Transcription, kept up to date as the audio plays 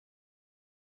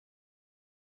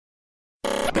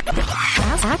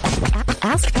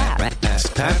AskPat.com.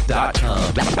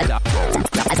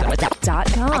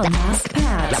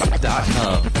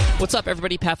 AskPat.com. What's up,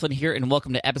 everybody? Pat Flynn here, and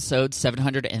welcome to episode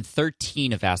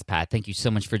 713 of Ask Pat. Thank you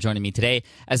so much for joining me today.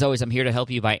 As always, I'm here to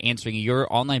help you by answering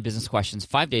your online business questions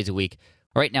 5 days a week.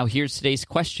 All right, now here's today's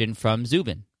question from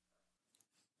Zubin.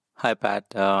 Hi, Pat.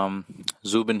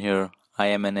 Zubin here. I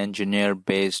am an engineer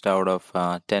based out of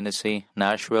Tennessee,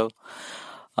 Nashville.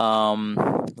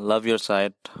 Love your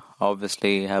site.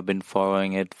 Obviously, have been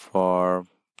following it for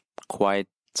quite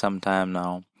some time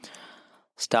now.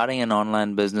 Starting an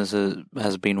online business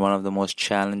has been one of the most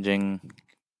challenging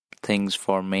things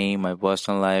for me, my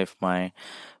personal life, my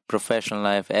professional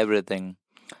life, everything.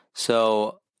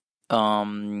 So,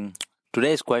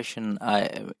 today's question,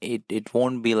 it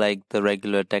won't be like the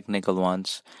regular technical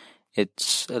ones.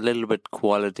 It's a little bit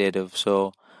qualitative.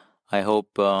 So, I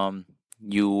hope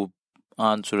you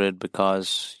answer it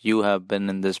because you have been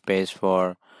in this space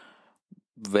for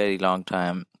very long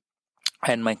time.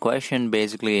 And my question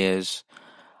basically is,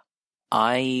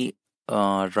 I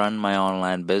run my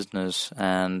online business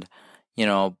and,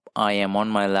 I am on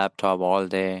my laptop all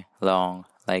day long.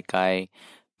 Like I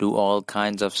do all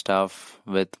kinds of stuff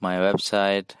with my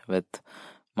website, with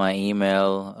my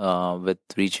email, with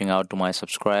reaching out to my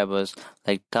subscribers,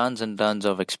 like tons and tons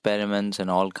of experiments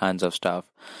and all kinds of stuff.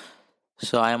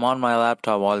 So I'm on my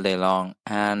laptop all day long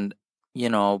and,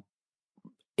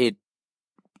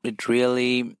 it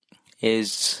really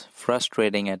is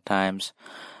frustrating at times.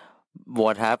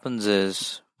 What happens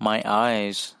is my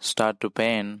eyes start to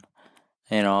pain.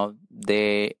 I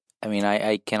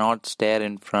cannot stare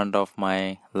in front of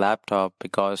my laptop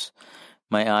because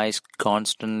my eyes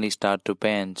constantly start to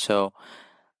pain. So,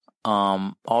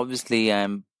 obviously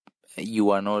you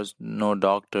are no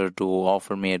doctor to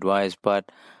offer me advice,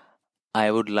 but I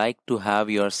would like to have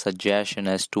your suggestion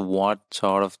as to what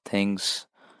sort of things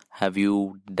have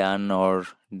you done or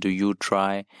do you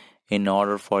try in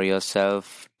order for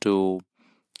yourself to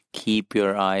keep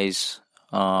your eyes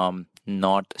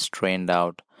not strained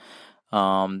out.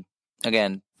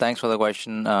 Again, thanks for the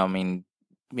question.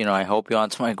 I hope you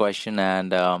answer my question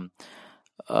and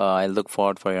I look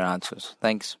forward for your answers.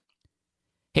 Thanks.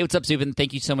 Hey, what's up, Zubin?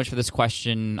 Thank you so much for this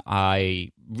question.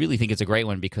 I really think it's a great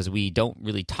one because we don't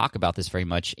really talk about this very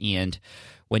much. And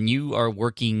when you are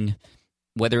working,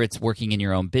 whether it's working in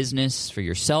your own business for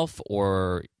yourself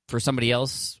or for somebody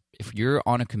else, if you're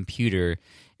on a computer,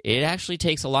 it actually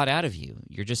takes a lot out of you.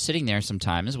 You're just sitting there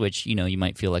sometimes, which, you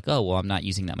might feel like, oh, well, I'm not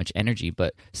using that much energy.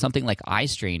 But something like eye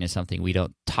strain is something we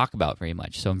don't talk about very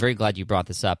much. So I'm very glad you brought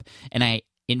this up. And I,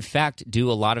 in fact,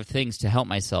 do a lot of things to help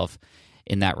myself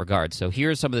in that regard. So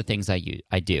here are some of the things I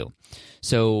do.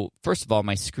 So first of all,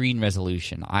 my screen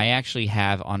resolution. I actually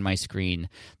have on my screen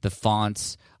the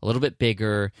fonts a little bit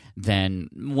bigger than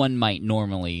one might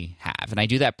normally have. And I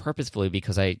do that purposefully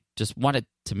because I just wanted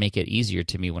to make it easier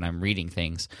to me when I'm reading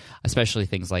things, especially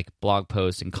things like blog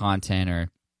posts and content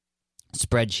or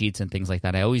spreadsheets and things like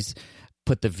that. I always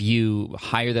put the view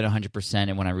higher than 100%,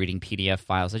 and when I'm reading PDF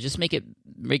files, I just make it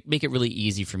really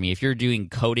easy for me. If you're doing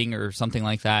coding or something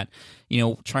like that,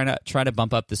 try to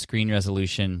bump up the screen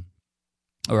resolution,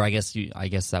 or I guess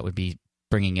that would be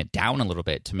bringing it down a little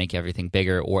bit to make everything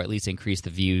bigger, or at least increase the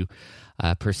view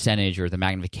percentage or the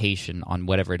magnification on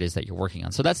whatever it is that you're working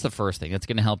on. So that's the first thing. That's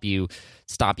going to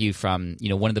stop you from,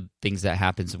 one of the things that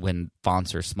happens when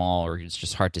fonts are small or it's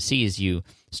just hard to see is you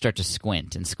start to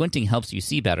squint. And squinting helps you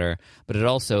see better, but it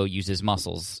also uses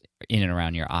muscles in and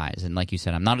around your eyes. And like you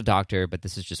said, I'm not a doctor, but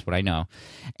this is just what I know.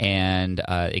 And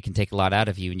it can take a lot out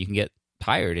of you, and you can get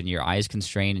tired and your eyes can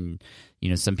strain, and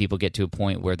some people get to a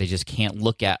point where they just can't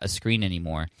look at a screen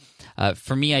anymore.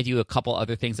 For me, I do a couple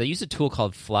other things. I use a tool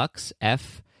called Flux,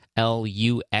 Flux.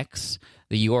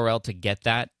 The URL to get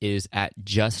that is at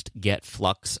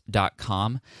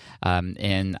justgetflux.com.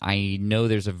 And I know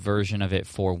there's a version of it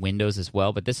for Windows as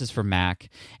well, but this is for Mac,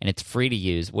 and it's free to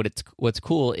use. What's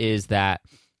cool is that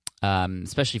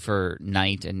especially for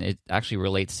night, and it actually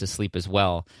relates to sleep as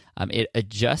well, it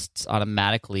adjusts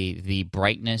automatically the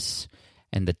brightness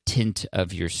and the tint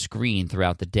of your screen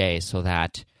throughout the day so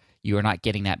that you are not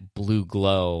getting that blue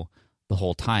glow the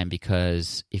whole time.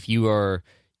 Because if you are,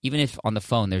 even if on the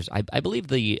phone, I believe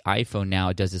the iPhone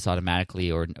now does this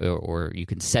automatically, or you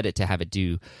can set it to have it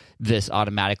do this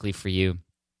automatically for you.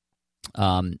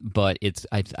 But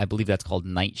I believe that's called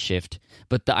night shift.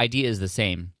 But the idea is the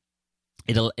same.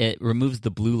 It removes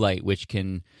the blue light, which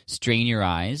can strain your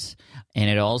eyes, and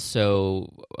it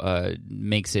also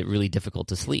makes it really difficult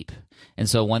to sleep. And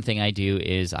so one thing I do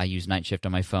is I use Night Shift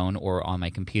on my phone, or on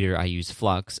my computer I use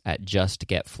Flux at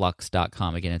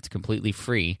justgetflux.com. Again, it's completely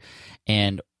free.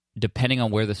 And depending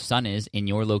on where the sun is in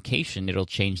your location, it'll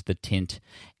change the tint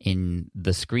in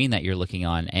the screen that you're looking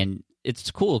on. And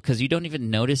it's cool because you don't even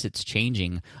notice it's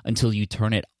changing until you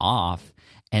turn it off,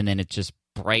 and then it's just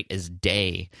bright as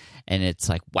day. And it's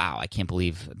like, wow, I can't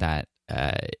believe that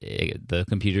the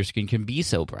computer screen can be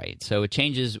so bright. So it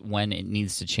changes when it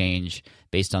needs to change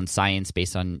based on science,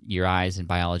 based on your eyes and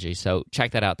biology. So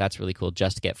check that out. That's really cool.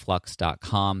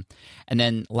 JustGetFlux.com. And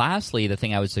then lastly, the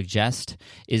thing I would suggest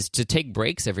is to take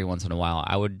breaks every once in a while.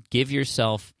 I would give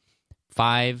yourself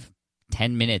 5-10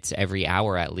 minutes every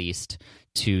hour at least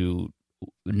to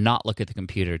not look at the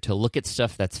computer, to look at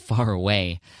stuff that's far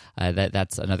away.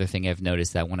 That's another thing I've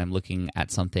noticed, that when I'm looking at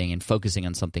something and focusing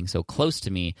on something so close to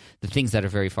me, the things that are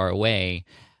very far away,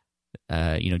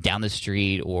 down the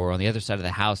street or on the other side of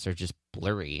the house, are just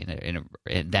blurry, and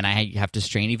then I have to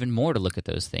strain even more to look at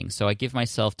those things. So I give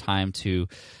myself time to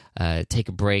take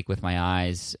a break with my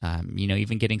eyes.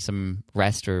 Even getting some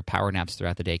rest or power naps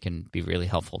throughout the day can be really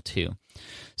helpful too.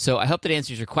 So I hope that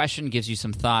answers your question, gives you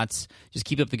some thoughts. Just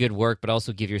keep up the good work, but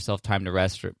also give yourself time to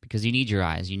rest, because you need your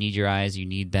eyes. You need your eyes. You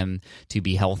need them to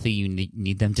be healthy. You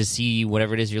need them to see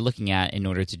whatever it is you're looking at in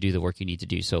order to do the work you need to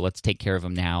do. So let's take care of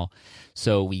them now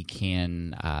so we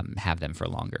can have them for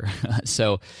longer.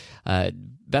 So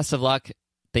best of luck.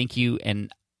 Thank you. And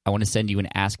I want to send you an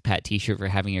Ask Pat t-shirt for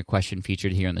having your question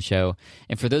featured here on the show.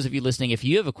 And for those of you listening, if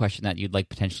you have a question that you'd like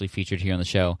potentially featured here on the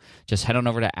show, just head on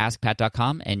over to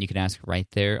askpat.com and you can ask right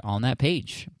there on that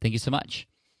page. Thank you so much.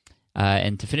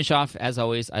 And to finish off, as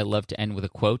always, I love to end with a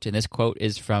quote. And this quote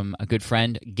is from a good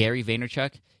friend, Gary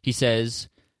Vaynerchuk. He says,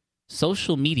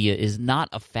 "Social media is not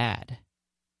a fad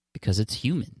because it's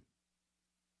human."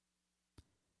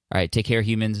 All right, take care,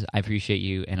 humans. I appreciate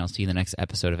you, and I'll see you in the next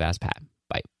episode of Ask Pat.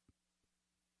 Bye.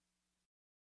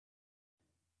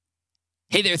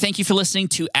 Hey there, thank you for listening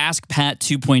to Ask Pat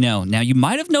 2.0. Now, you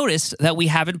might have noticed that we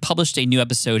haven't published a new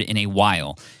episode in a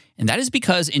while, and that is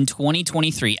because in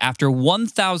 2023, after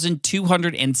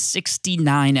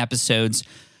 1,269 episodes,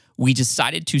 we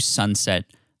decided to sunset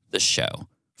the show.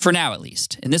 For now, at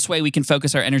least. In this way, we can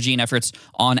focus our energy and efforts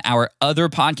on our other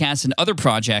podcasts and other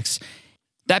projects.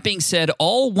 That being said,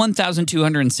 all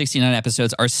 1,269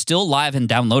 episodes are still live and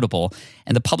downloadable,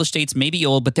 and the published dates may be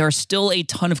old, but there are still a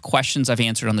ton of questions I've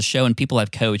answered on the show and people I've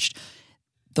coached.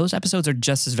 Those episodes are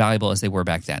just as valuable as they were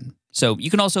back then. So you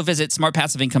can also visit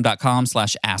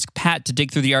smartpassiveincome.com/askpat to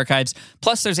dig through the archives.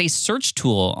 Plus, there's a search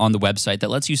tool on the website that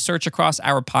lets you search across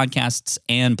our podcasts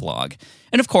and blog.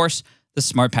 And of course, the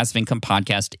Smart Passive Income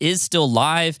podcast is still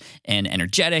live and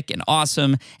energetic and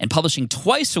awesome and publishing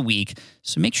twice a week.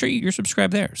 So make sure you're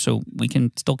subscribed there so we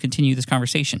can still continue this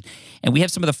conversation. And we have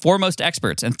some of the foremost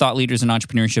experts and thought leaders in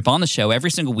entrepreneurship on the show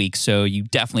every single week, so you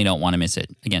definitely don't want to miss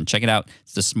it. Again, check it out.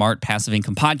 It's the Smart Passive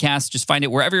Income podcast. Just find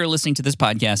it wherever you're listening to this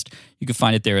podcast. You can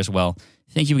find it there as well.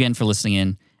 Thank you again for listening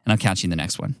in, and I'll catch you in the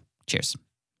next one. Cheers.